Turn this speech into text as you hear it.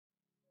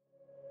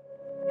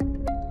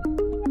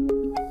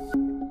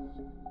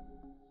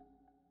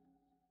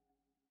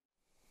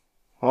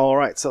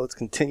Alright, so let's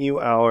continue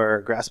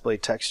our grass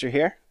blade texture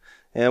here.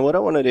 And what I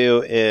want to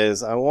do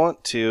is I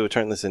want to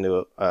turn this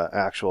into an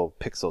actual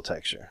pixel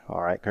texture.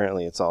 Alright,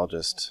 currently it's all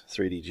just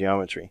 3D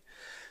geometry.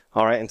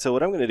 Alright, and so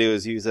what I'm going to do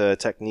is use a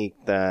technique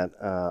that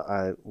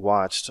I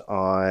watched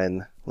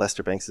on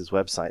Lester Banks'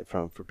 website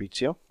from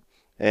Procedural.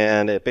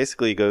 And it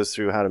basically goes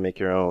through how to make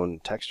your own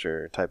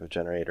texture type of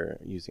generator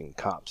using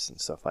comps and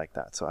stuff like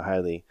that. So I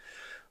highly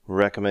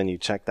recommend you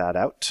check that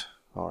out.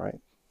 Alright,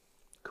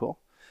 cool.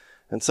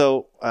 And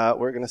so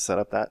we're going to set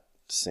up that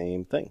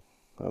same thing.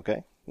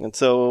 Okay. And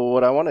so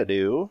what I want to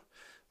do,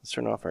 let's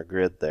turn off our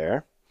grid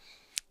there.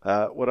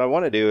 What I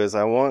want to do is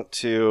I want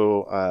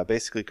to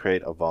basically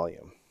create a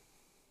volume.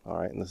 All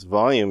right. And this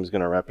volume is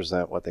going to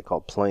represent what they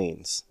call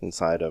planes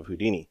inside of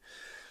Houdini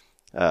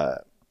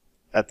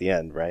at the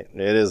end, right?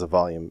 It is a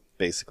volume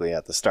basically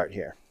at the start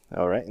here.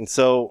 All right. And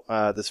so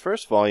this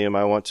first volume,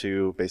 I want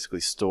to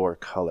basically store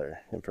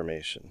color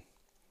information.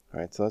 All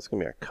right. So that's going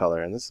to be our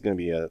color, and this is going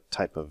to be a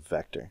type of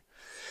vector.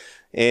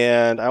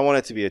 And I want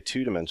it to be a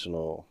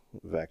two-dimensional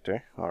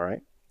vector, all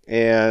right?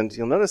 And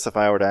you'll notice if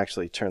I were to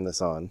actually turn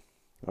this on,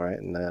 all right,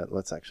 and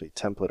let's actually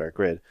template our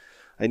grid,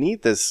 I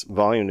need this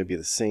volume to be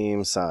the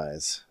same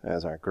size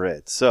as our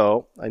grid.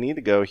 So I need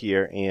to go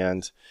here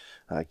and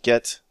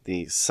get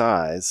the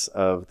size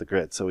of the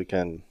grid. So we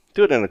can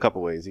do it in a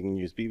couple ways. You can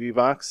use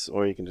BBBox,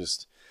 or you can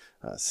just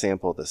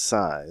sample the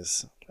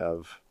size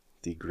of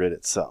the grid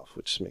itself,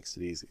 which makes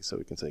it easy. So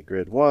we can say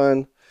grid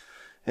 1,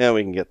 and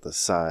we can get the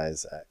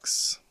size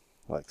X.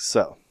 Like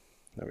so.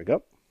 There we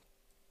go.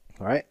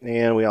 All right,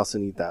 and we also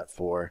need that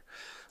for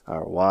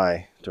our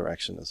Y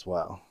direction as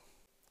well.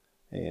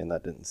 And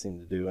that didn't seem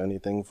to do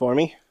anything for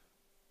me.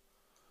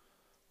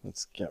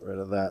 Let's get rid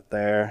of that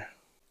there.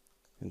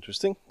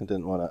 Interesting. I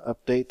didn't want to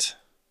update.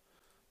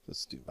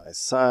 Let's do by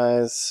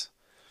size.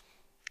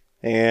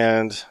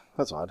 And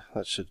that's odd.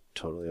 That should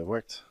totally have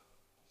worked.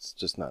 It's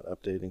just not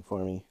updating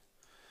for me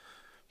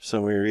for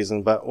some weird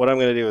reason. But what I'm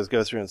going to do is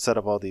go through and set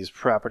up all these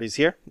properties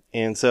here.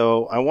 And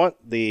so I want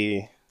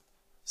the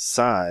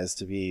size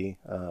to be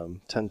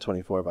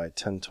 1024 by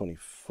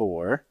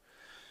 1024.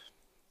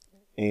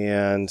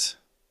 And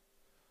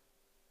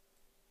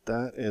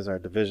that is our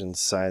division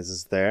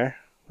sizes there.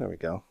 There we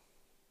go.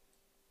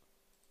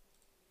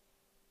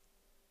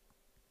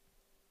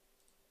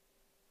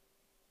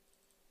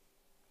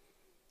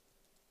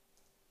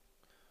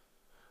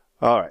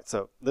 All right,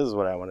 so this is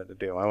what I wanted to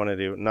do. I want to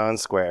do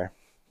non-square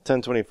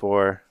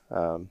 1024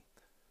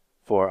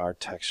 for our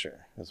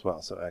texture as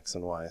well. So X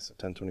and Y, so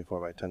 1024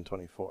 by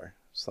 1024,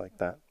 just like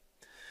that.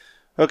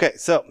 Okay,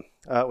 so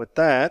with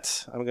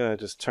that, I'm going to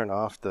just turn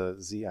off the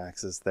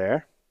Z-axis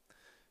there.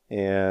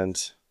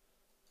 And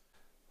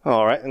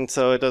all right, and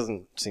so it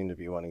doesn't seem to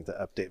be wanting to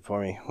update for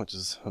me, which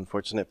is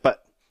unfortunate.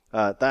 But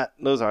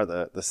those are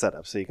the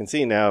setups. So you can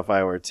see now if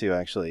I were to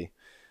actually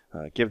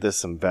give this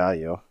some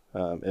value,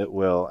 it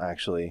will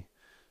actually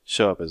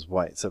show up as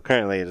white. So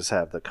currently I just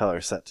have the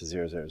color set to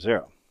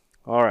 000.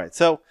 All right,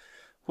 so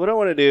what I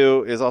want to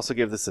do is also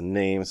give this a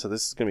name. So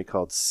this is going to be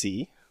called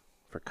C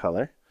for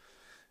color.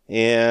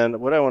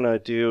 And what I want to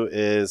do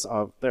is,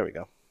 there we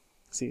go.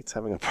 See, it's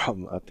having a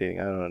problem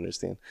updating. I don't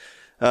understand.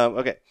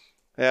 Okay,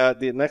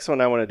 the next one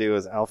I want to do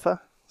is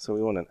alpha. So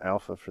we want an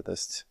alpha for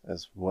this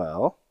as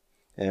well.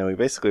 And we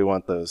basically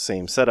want the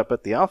same setup,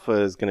 but the alpha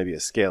is going to be a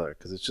scalar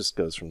because it just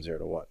goes from 0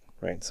 to 1,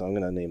 right? So I'm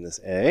going to name this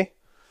A.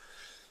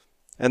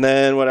 And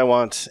then what I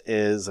want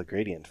is a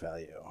gradient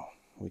value.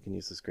 We can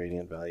use this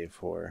gradient value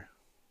for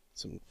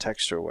some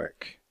texture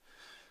work.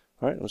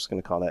 All right, I'm just going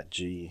to call that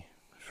G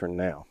for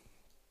now.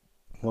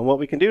 And what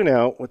we can do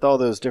now with all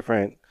those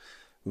different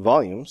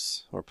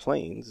volumes or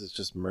planes is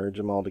just merge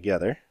them all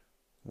together.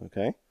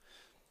 Okay,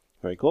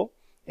 very cool.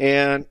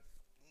 And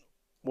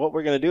what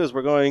we're going to do is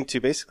we're going to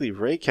basically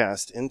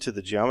raycast into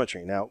the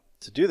geometry. Now,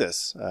 to do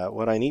this,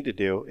 what I need to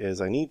do is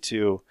I need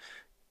to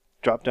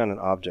drop down an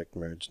object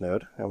merge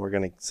node, and we're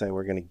going to say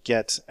we're going to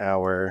get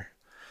our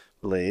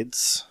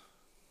blades.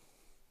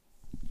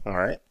 All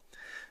right,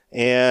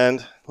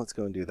 and let's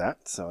go and do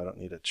that. So I don't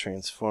need to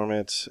transform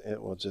it.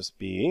 It will just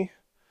be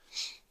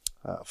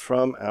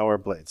from our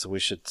blade. So we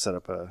should set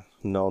up a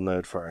null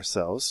node for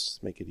ourselves,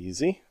 just make it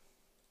easy.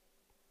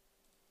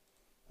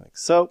 Like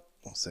so.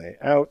 We'll say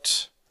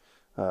out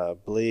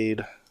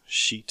blade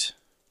sheet.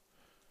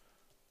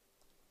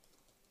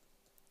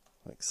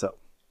 Like so.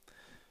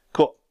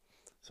 Cool.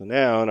 So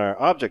now in our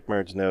object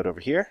merge node over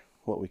here,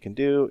 what we can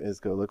do is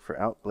go look for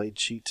out blade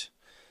sheet.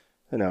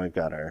 And now we've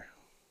got our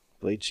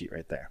blade sheet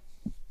right there.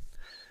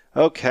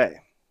 Okay.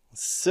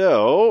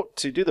 So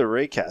to do the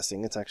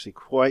raycasting, it's actually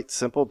quite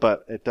simple,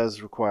 but it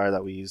does require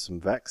that we use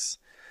some vex.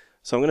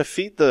 So I'm going to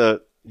feed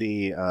the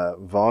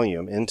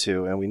volume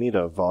into, and we need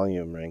a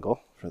volume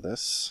wrangle for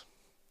this.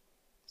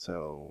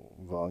 So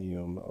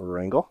volume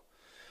wrangle.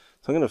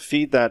 So I'm going to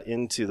feed that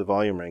into the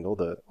volume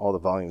wrangle, all the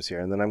volumes here,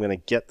 and then I'm going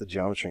to get the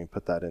geometry and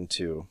put that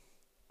into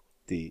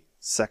the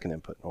second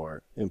input,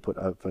 or input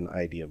of an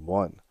ID of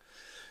 1.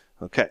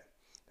 Okay.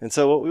 And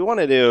so what we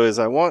want to do is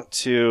I want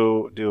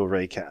to do a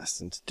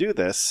raycast. And to do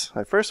this,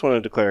 I first want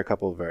to declare a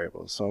couple of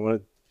variables. So I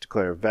want to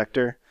declare a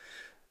vector,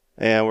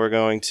 And we're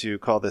going to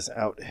call this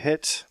out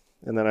hit,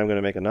 and then I'm going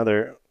to make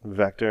another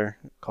vector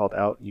called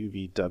out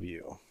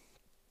UVW.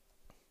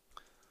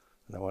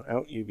 And I want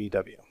out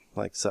UVW,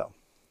 like so.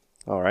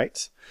 All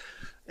right.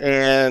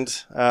 And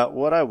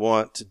what I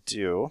want to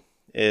do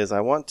is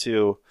I want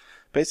to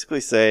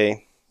basically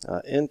say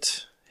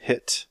int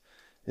hit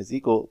is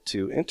equal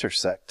to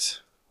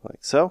intersect,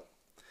 like so.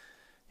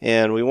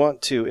 And we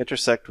want to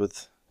intersect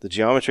with the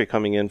geometry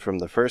coming in from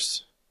the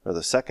first or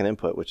the second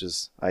input, which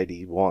is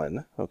ID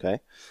 1,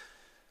 okay?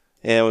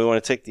 And we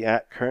want to take the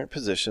at current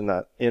position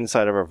that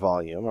inside of our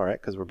volume, all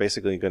right, because we're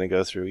basically going to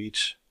go through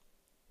each,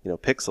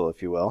 pixel,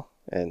 if you will,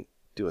 and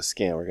do a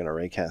scan. We're going to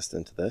raycast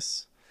into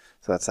this.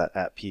 So that's that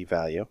at p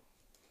value.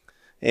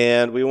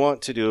 And we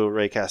want to do a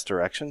raycast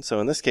direction. So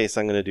in this case,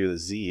 I'm going to do the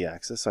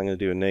z-axis. I'm going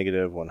to do a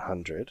negative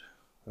 100,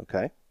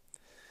 okay?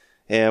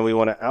 And we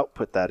want to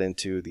output that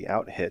into the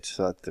out hit,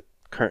 so that's the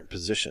current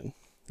position.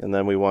 And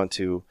then we want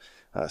to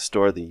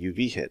store the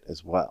UV hit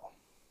as well.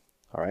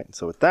 All right,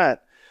 so with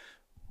that,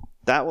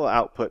 that will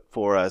output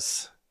for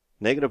us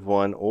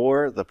 -1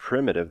 or the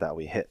primitive that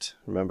we hit.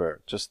 Remember,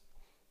 just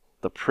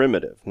the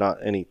primitive, not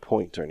any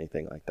point or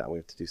anything like that. We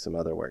have to do some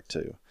other work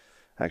to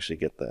actually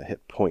get the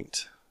hit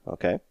point,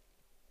 okay?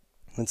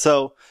 And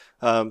so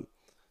the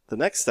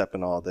next step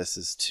in all this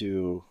is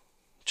to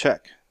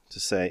check to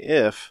say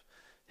if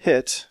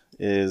hit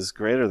is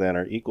greater than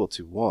or equal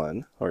to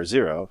 1, or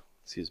 0,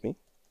 excuse me.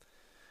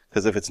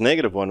 Because if it's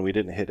 -1, we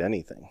didn't hit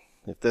anything.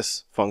 If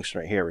this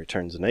function right here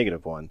returns a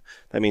 -1,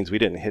 that means we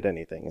didn't hit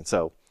anything. And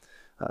so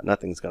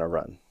nothing's going to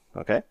run,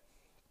 okay?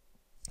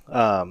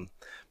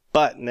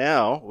 But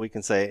now we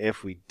can say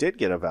if we did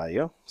get a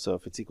value, so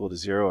if it's equal to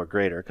 0 or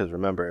greater, because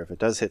remember, if it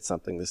does hit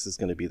something, this is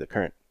going to be the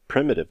current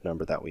primitive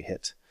number that we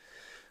hit.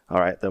 All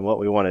right, then what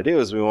we want to do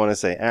is we want to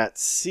say at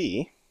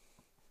C,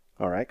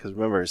 all right, because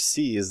remember,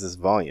 C is this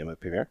volume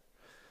up here.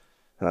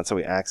 And that's how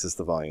we access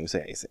the volume.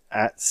 Say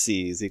at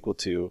C is equal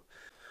to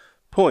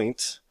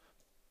point,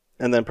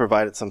 and then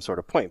provide it some sort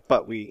of point.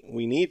 But we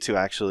need to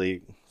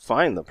actually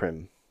find the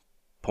prim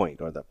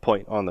point, or the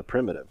point on the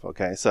primitive,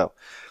 okay? So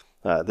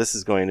this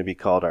is going to be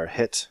called our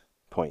hit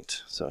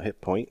point. So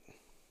hit point.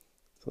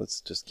 So let's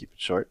just keep it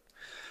short.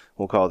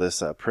 We'll call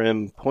this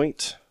prim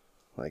point,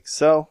 like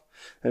so.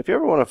 And if you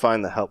ever want to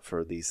find the help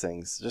for these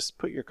things, just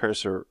put your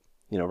cursor,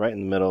 right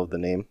in the middle of the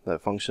name, the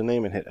function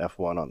name, and hit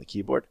F1 on the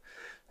keyboard.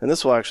 And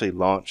this will actually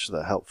launch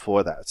the help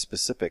for that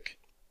specific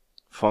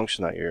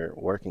function that you're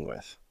working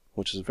with,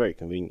 which is very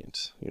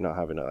convenient. You're not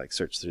having to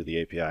search through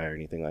the API or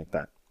anything like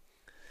that.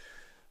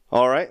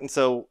 All right, and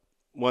so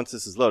once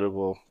this is loaded,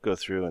 we'll go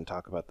through and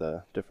talk about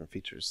the different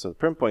features. So the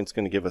prim point is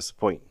going to give us a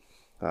point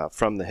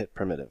from the hit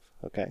primitive.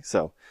 Okay,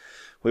 so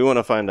we want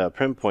to find a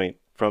prim point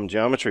from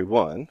geometry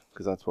 1,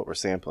 because that's what we're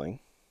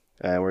sampling.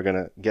 And we're going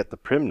to get the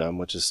prim num,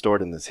 which is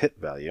stored in this hit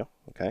value.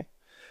 Okay,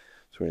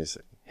 so we're going to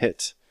say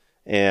hit,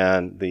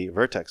 and the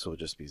vertex will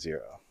just be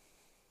 0,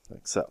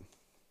 like so.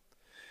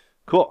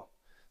 Cool.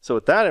 So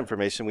with that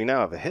information, we now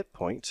have a hit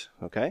point.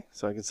 Okay,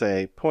 so I can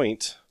say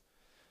point,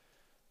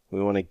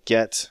 we want to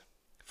get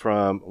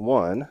from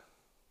 1,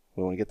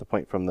 we want to get the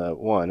point from the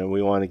 1, and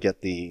we want to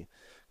get the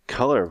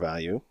color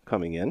value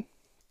coming in.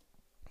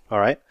 All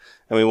right,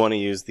 and we want to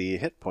use the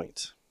hit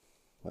point,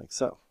 like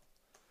so.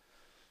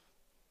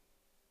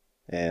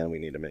 And we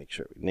need to make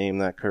sure we name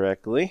that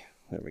correctly.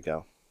 There we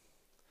go.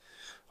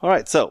 All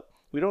right, so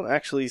we don't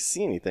actually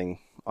see anything,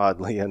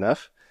 oddly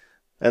enough.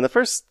 And the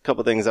first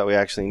couple things that we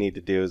actually need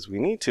to do is we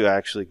need to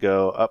actually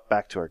go up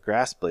back to our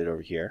grass blade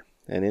over here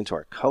and into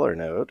our color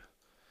node,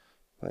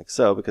 like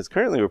so, because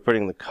currently we're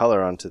putting the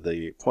color onto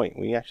the point.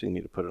 We actually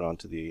need to put it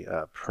onto the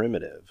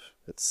primitive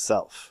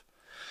itself,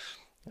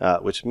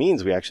 which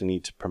means we actually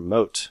need to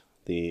promote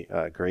the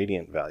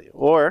gradient value.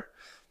 Or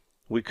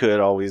we could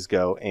always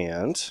go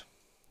and,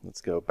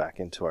 let's go back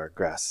into our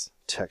grass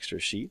texture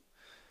sheet.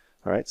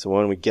 All right, so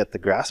when we get the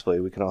grass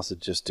blade, we can also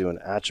just do an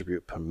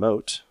attribute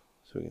promote.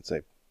 So we can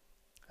say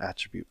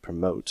attribute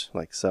promote,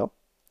 like so.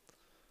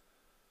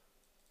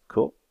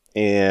 Cool.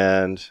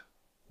 And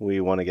we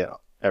want to get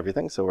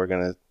everything, so we're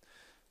going to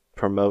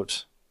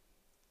promote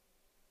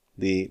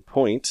the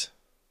point.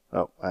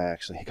 Oh, I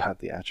actually got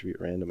the attribute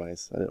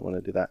randomized. I didn't want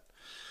to do that.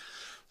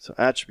 So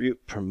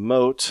attribute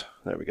promote,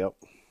 there we go.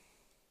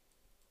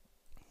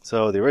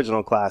 So the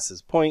original class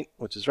is point,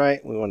 which is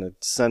right. We want to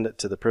send it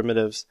to the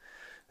primitives,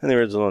 and the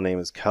original name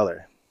is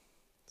color.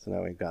 So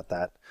now we've got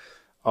that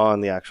on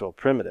the actual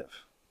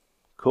primitive.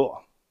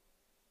 Cool.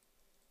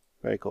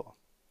 Very cool.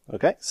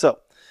 Okay, so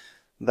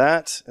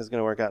that is going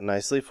to work out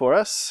nicely for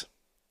us.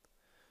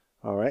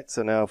 All right,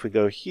 so now if we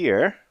go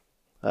here,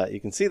 you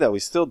can see that we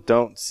still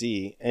don't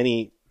see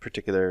any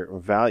particular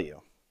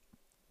value.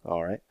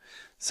 All right,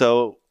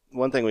 so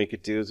one thing we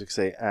could do is we could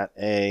say at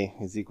A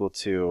is equal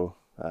to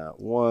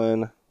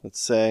 1, let's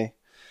say.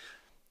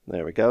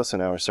 There we go. So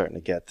now we're starting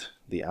to get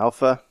the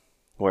alpha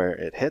where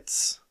it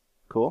hits.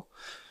 Cool.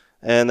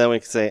 And then we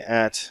can say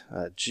at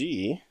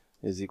G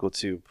is equal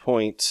to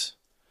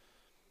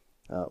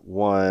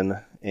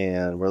 0.1,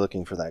 and we're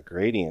looking for that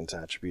gradient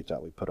attribute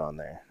that we put on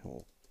there.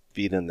 We'll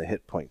feed in the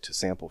hit point to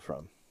sample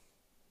from.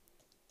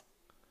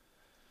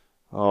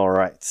 All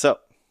right, so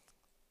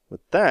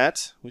with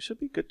that, we should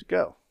be good to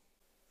go.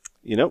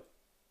 You know,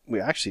 we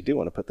actually do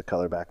want to put the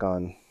color back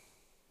on.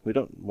 We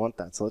don't want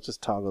that, so let's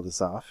just toggle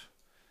this off.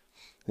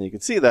 And you can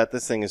see that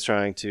this thing is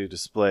trying to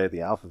display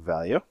the alpha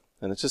value,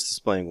 and it's just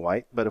displaying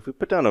white. But if we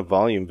put down a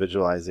volume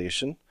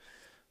visualization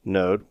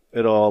node,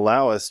 it'll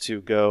allow us to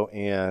go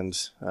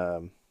and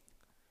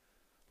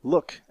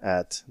look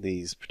at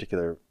these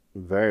particular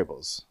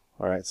variables.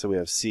 All right, so we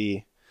have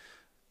C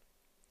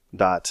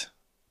dot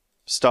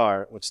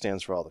star, which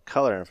stands for all the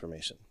color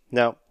information.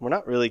 Now, we're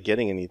not really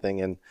getting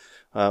anything, and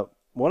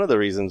one of the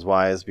reasons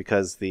why is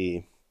because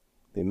the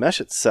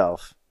mesh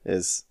itself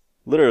is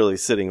literally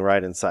sitting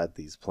right inside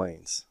these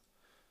planes,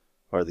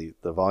 or the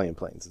volume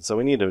planes. And so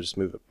we need to just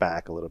move it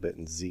back a little bit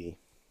in Z.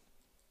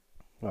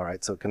 All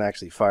right, so it can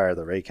actually fire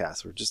the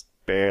raycast. We're just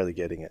barely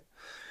getting it.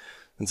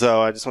 And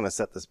so I just want to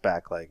set this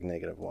back like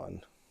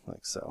 -1,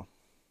 like so.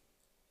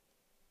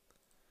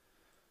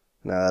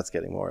 Now that's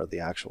getting more of the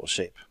actual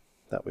shape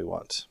that we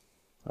want.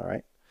 All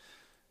right,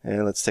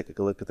 and let's take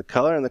a look at the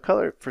color. And the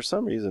color, for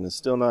some reason, is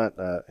still not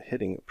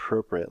hitting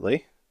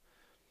appropriately.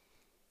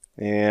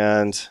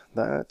 And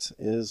that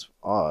is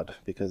odd,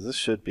 because this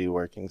should be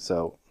working.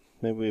 So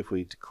maybe if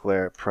we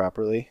declare it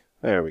properly,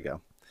 there we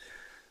go.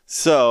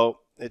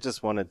 So it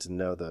just wanted to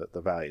know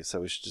the value.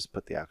 So we should just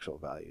put the actual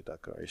value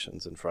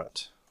declarations in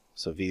front.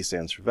 So V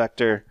stands for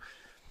vector,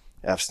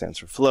 F stands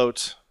for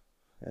float,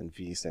 and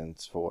V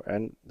stands for,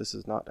 and this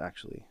is not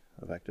actually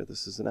a vector,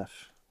 this is an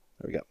F.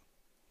 There we go.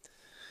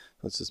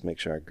 Let's just make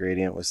sure our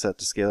gradient was set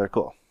to scalar.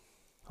 Cool.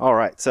 All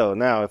right, so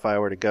now if I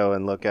were to go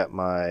and look at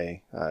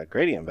my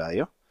gradient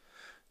value,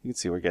 you can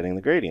see we're getting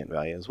the gradient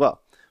value as well.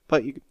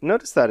 But you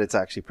notice that it's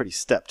actually pretty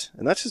stepped,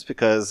 and that's just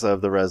because of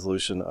the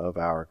resolution of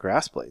our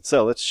grass blade.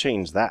 So let's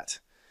change that.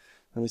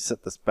 Let me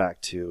set this back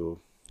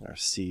to our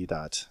C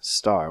dot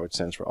star, which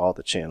stands for all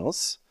the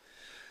channels.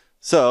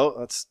 So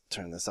let's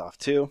turn this off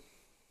too.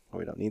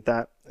 We don't need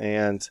that.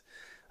 And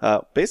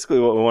basically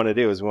what we want to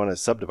do is we want to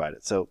subdivide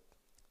it. So,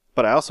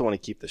 but I also want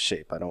to keep the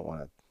shape. I don't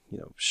want to,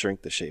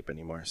 shrink the shape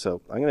anymore.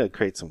 So I'm going to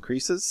create some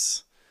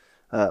creases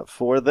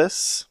for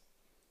this.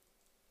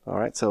 All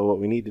right, so what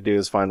we need to do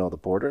is find all the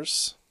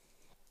borders.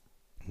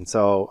 And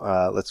so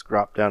let's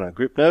drop down a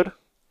group node,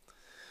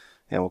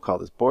 and we'll call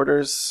this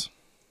borders.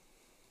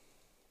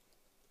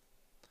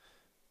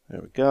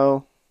 There we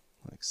go,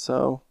 like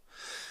so.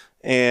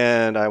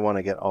 And I want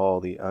to get all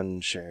the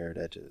unshared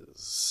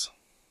edges.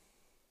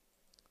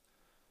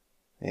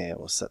 And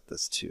we'll set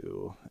this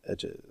to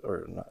edges,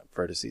 or not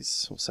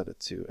vertices, we'll set it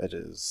to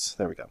edges.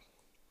 There we go.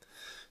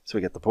 So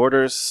we get the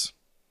borders,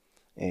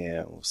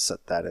 and we'll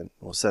set that in.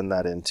 We'll send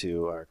that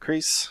into our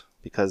crease,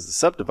 because the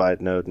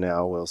subdivide node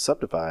now will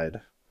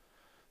subdivide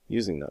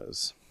using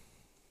those.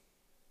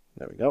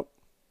 There we go.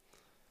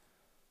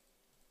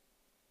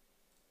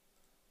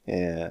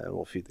 And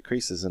we'll feed the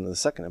creases into the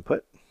second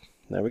input.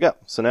 There we go.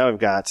 So now we've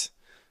got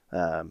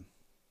a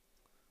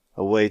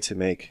way to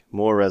make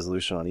more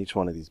resolution on each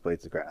one of these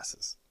blades of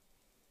grasses.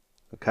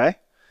 Okay,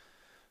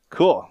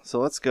 cool. So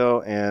let's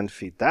go and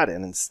feed that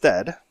in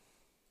instead.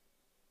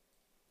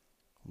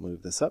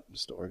 Move this up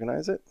just to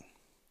organize it.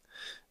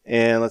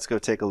 And let's go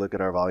take a look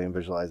at our volume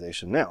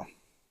visualization now.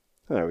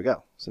 There we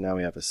go. So now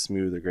we have a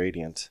smoother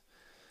gradient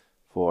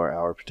for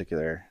our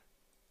particular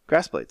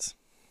grass blades.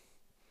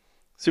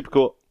 Super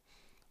cool.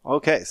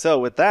 Okay, so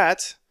with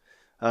that,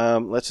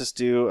 let's just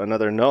do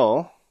another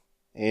null,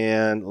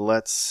 and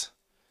let's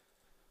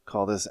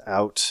call this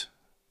out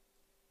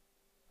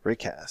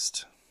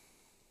raycast,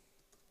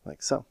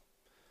 like so.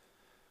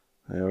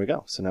 There we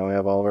go. So now we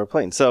have all of our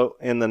planes. So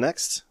in the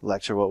next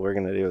lecture, what we're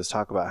going to do is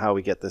talk about how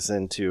we get this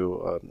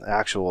into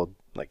actual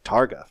like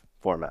Targa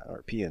format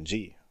or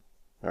PNG.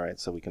 All right,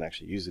 so we can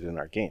actually use it in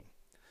our game.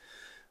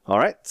 All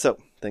right, so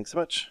thanks so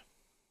much.